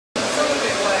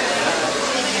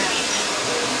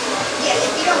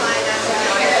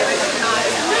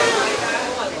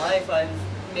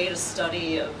made a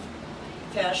study of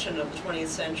fashion of the 20th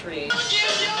century.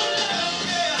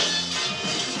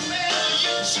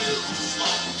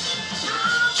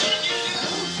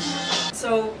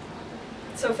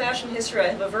 So fashion history, I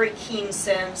have a very keen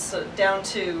sense, down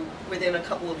to within a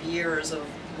couple of years, of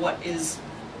what is,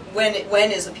 when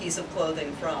is a piece of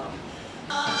clothing from.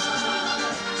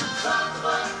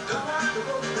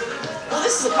 Well,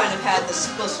 this is the kind of hat that's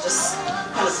supposed to just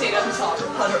kind of stay up top,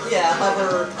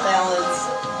 hover, balance,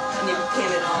 and you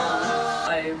pin it on.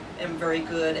 I am very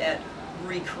good at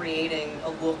recreating a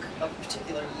look of a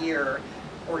particular year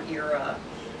or era.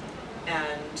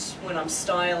 And when I'm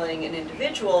styling an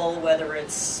individual, whether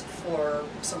it's for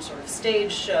some sort of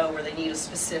stage show where they need a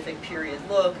specific period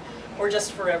look, or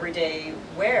just for everyday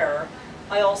wear,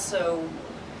 I also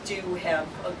do have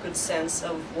a good sense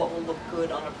of what will look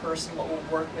good on a person, what will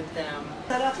work with them.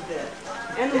 Set up a bit.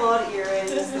 And a lot of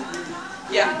earrings.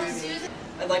 Yeah.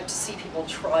 I like to see people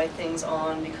try things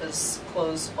on, because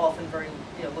clothes often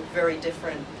look very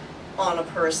different on a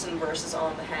person versus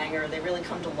on the hanger. They really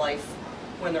come to life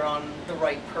when they're on the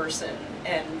right person.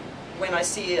 And when I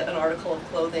see an article of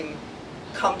clothing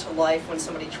come to life when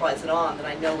somebody tries it on, then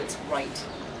I know it's right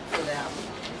for them.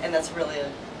 And that's really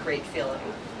a great feeling.